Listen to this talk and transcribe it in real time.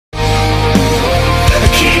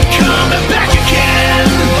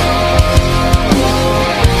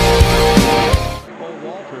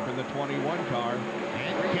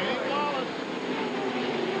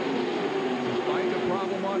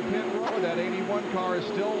one car is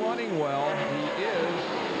still running well. He is.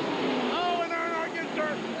 Oh, and Earnhardt gets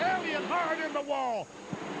hurt. Elliott hard in the wall.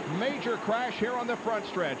 Major crash here on the front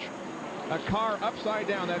stretch. A car upside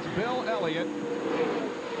down. That's Bill Elliott.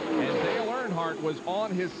 And Dale Earnhardt was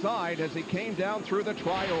on his side as he came down through the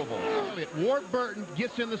tri-oval. Ward Burton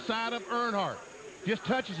gets in the side of Earnhardt. Just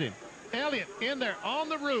touches him. Elliott in there on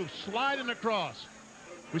the roof, sliding across.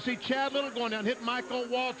 We see Chad Little going down, hitting Michael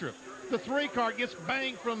Waltrip. The 3 car gets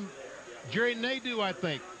banged from Jerry Nadeau, I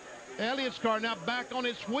think. Elliott's car now back on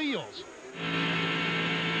its wheels.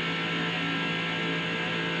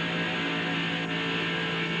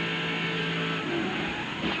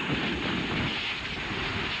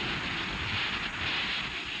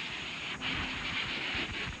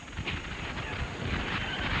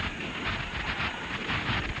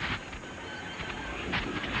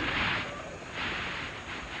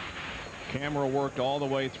 Camera worked all the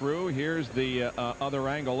way through. Here's the other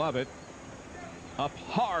angle of it. Up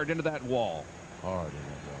hard into that wall. Hard in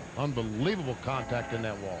that wall. Unbelievable contact in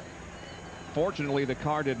that wall. Fortunately, the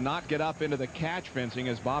car did not get up into the catch fencing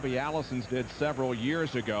as Bobby Allison's did several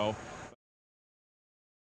years ago.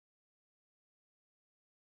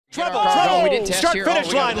 Trouble. Start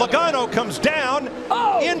finish line. Logano comes down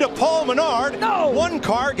into Paul Menard. One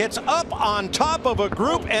car gets up on top of a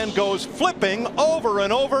group and goes flipping over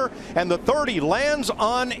and over, and the 30 lands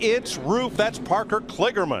on its roof. That's Parker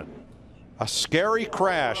Kligerman. A scary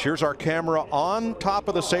crash. Here's our camera on top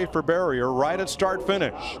of the safer barrier right at start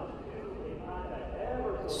finish.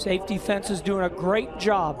 Safety fence is doing a great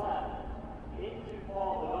job.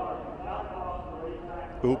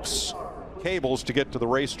 Oops. Cables to get to the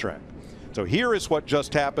racetrack. So here is what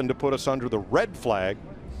just happened to put us under the red flag.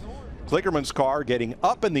 Kligerman's car getting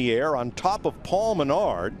up in the air on top of Paul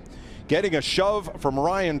Menard, getting a shove from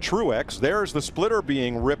Ryan Truex. There's the splitter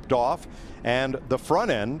being ripped off and the front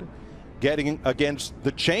end getting against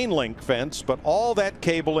the chain link fence, but all that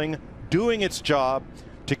cabling doing its job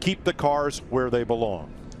to keep the cars where they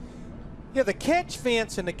belong. Yeah, the catch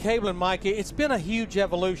fence and the cabling, Mike, it's been a huge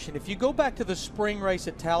evolution. If you go back to the spring race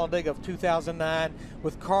at Talladega of 2009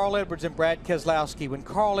 with Carl Edwards and Brad Keselowski, when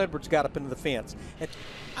Carl Edwards got up into the fence.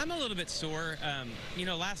 I'm a little bit sore. You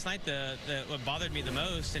know, last night what bothered me the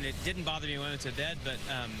most, and it didn't bother me when I went to bed, but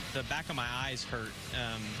the back of my eyes hurt.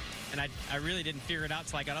 And I really didn't figure it out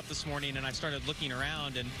till I got up this morning and I started looking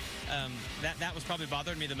around, and that was probably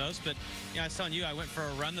bothering me the most. But you know, I was telling you, I went for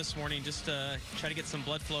a run this morning just to try to get some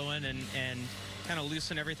blood flowing and kind of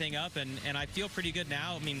loosen everything up, and I feel pretty good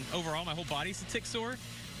now. I mean, overall my whole body's a tick sore,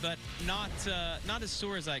 but not as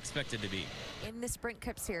sore as I expected to be. In the Sprint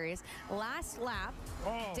Cup Series, last lap,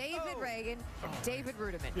 David Reagan, David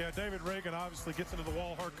Rudiman. Yeah, David Reagan obviously gets into the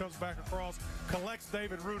wall hard, comes back across, collects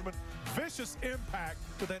David Rudiman. Vicious impact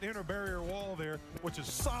to that inner barrier wall there, which is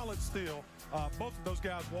solid steel. Both of those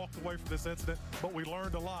guys walked away from this incident, but we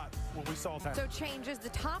learned a lot when we saw that. So changes. The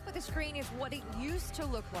top of the screen is what it used to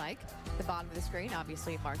look like. The bottom of the screen,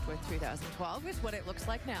 obviously marked with 2012, is what it looks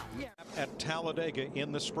like now. Yeah. At Talladega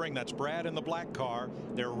in the spring, that's Brad in the black car.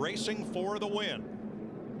 They're racing for the win.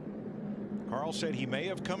 Carl said he may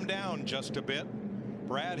have come down just a bit.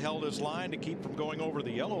 Brad held his line to keep from going over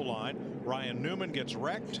the yellow line. Ryan Newman gets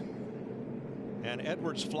wrecked, and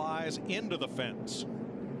Edwards flies into the fence.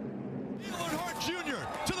 Earnhardt Jr.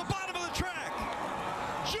 to the bottom of the track.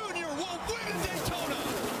 Jr. will win Daytona.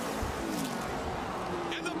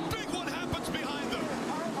 And the big one happens behind them.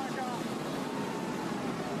 Oh my God.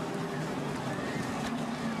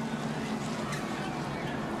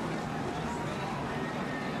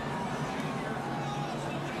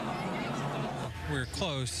 We're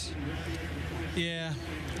close. Yeah,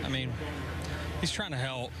 I mean, he's trying to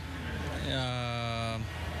help.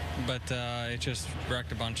 But it just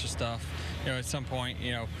wrecked a bunch of stuff. You know, at some point,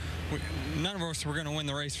 you know, none of us were going to win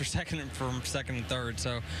the race for second and third,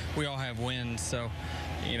 so we all have wins. So,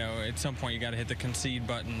 you know, at some point you got to hit the concede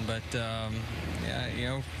button. But yeah, you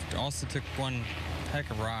know, also took one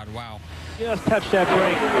heck of a ride. Wow. Just touch that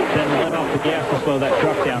brake, then let off the gas to slow that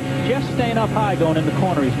truck down. Jeff's staying up high going in the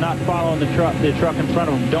corner. He's not following the truck in front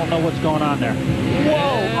of him. Don't know what's going on there.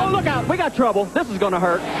 Whoa! Oh, look out! We got trouble. This is going to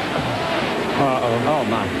hurt. Uh-oh. Oh,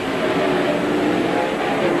 my.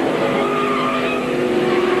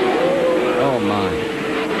 Oh, my.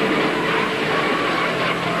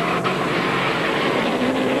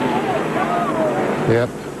 Yep.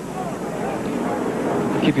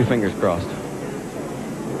 Keep your fingers crossed.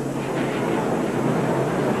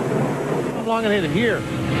 I'm long ahead of here.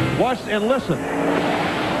 Watch and listen.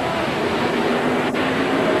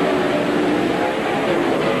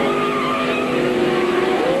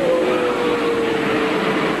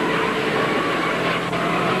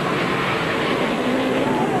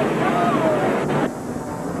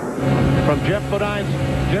 from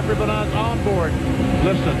Jeffrey Bodine's onboard.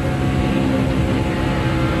 Listen.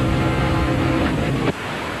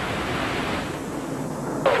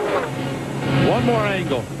 One more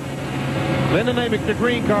angle. Lyndon Amick, the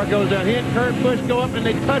green car, goes down. He and Kurt Busch go up, and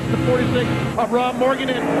they touch the 46 of Rob Morgan,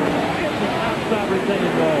 and outside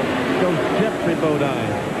retaining wall goes Jeffrey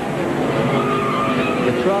Bodine.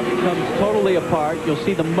 The truck comes totally apart. You'll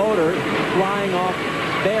see the motor flying off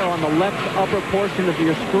there on the left upper portion of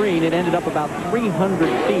your screen. It ended up about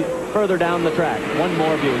 300 feet further down the track. One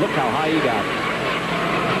more view. Look how high he got.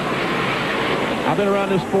 I've been around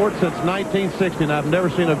this sport since 1960, and I've never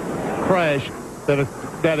seen a crash that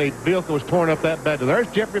a vehicle was torn up that bad.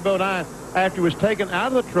 There's Jeffrey Bodine after he was taken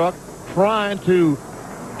out of the truck trying to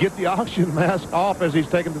get the oxygen mask off as he's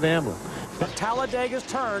taken to the ambulance. Talladega's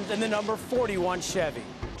turns in the number 41 Chevy.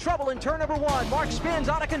 Trouble in turn number 1. Mark spins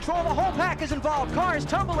out of control. The whole pack is involved. Cars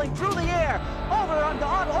tumbling through the air. Over on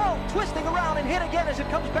twisting around and hit again as it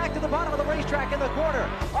comes back to the bottom of the racetrack in the corner.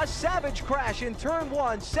 A savage crash in turn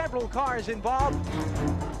 1. Several cars involved.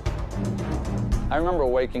 I remember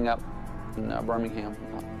waking up in Birmingham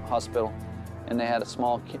Hospital, and they had a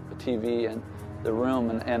small TV in the room,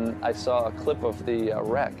 and I saw a clip of the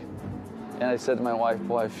wreck. And I said to my wife,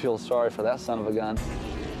 boy, I feel sorry for that son of a gun.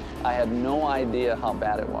 I had no idea how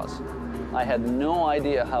bad it was. I had no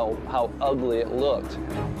idea how ugly it looked.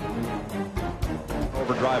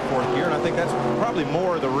 Overdrive fourth gear, and I think that's probably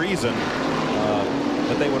more the reason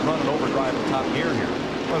that they would run an overdrive in top gear here.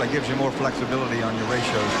 Well, it gives you more flexibility on your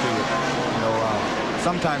ratios, too. You know,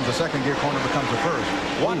 sometimes the second gear corner becomes the first.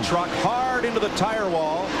 One truck hard into the tire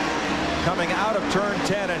wall, coming out of turn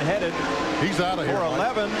 10 and headed He's out of here, for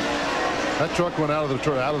 11. That truck went out of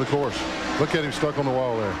the course. Look at him stuck on the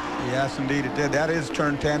wall there. Yes, indeed it did. That is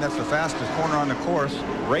turn 10. That's the fastest corner on the course.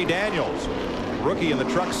 Ray Daniels, rookie in the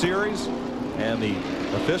Truck Series, and the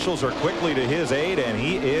officials are quickly to his aid, and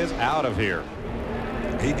he is out of here.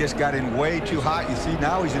 He just got in way too hot. You see,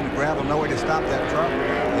 now he's in the gravel, no way to stop that truck.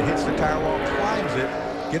 It hits the tire wall, climbs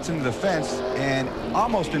it, gets into the fence, and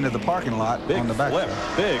almost into the parking lot on the back. Big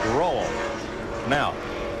flip, big roll. Now,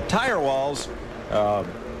 tire walls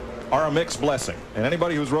are a mixed blessing, and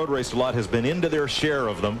anybody who's road raced a lot has been into their share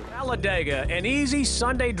of them. Talladega, an easy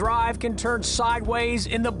Sunday drive can turn sideways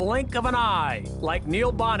in the blink of an eye, like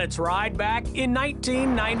Neil Bonnet's ride back in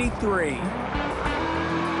 1993.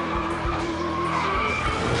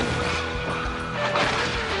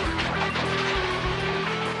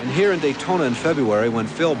 And here in Daytona in February, when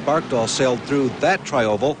Phil Barkdahl sailed through that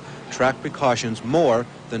tri-oval, track precautions more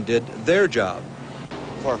than did their job.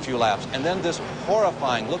 For a few laps. And then this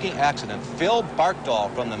horrifying looking accident. Phil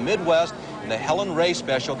Barkdahl from the Midwest in the Helen Ray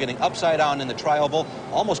special getting upside down in the tri-oval,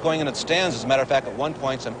 almost going in its stands, as a matter of fact, at one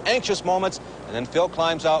point. Some anxious moments, and then Phil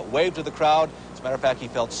climbs out, waved to the crowd. As a matter of fact, he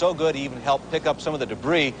felt so good, he even helped pick up some of the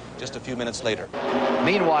debris just a few minutes later.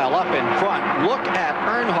 Meanwhile, up in front, look at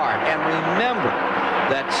Earnhardt, and remember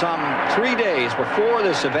that some 3 days before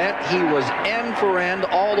this event, he was end for end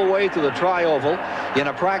all the way to the tri-oval in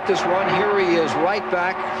a practice run. Here he is right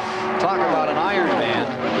back. Talk about an Iron Man.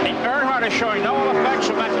 Earnhardt is showing no effects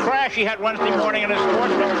from that crash he had Wednesday morning in his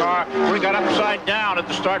sportsman car where he got upside down at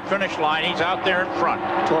the start-finish line. He's out there in front.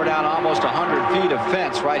 Tore down almost 100 feet of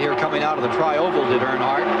fence right here coming out of the tri-oval, did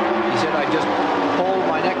Earnhardt. He said, I just pulled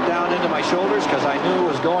my neck down into my shoulders because I knew it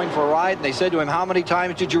was going for a ride. And they said to him, how many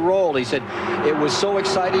times did you roll? He said, it was so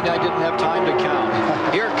exciting I didn't have time to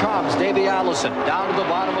count. Here comes Davey Allison down to the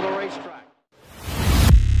bottom of the racetrack.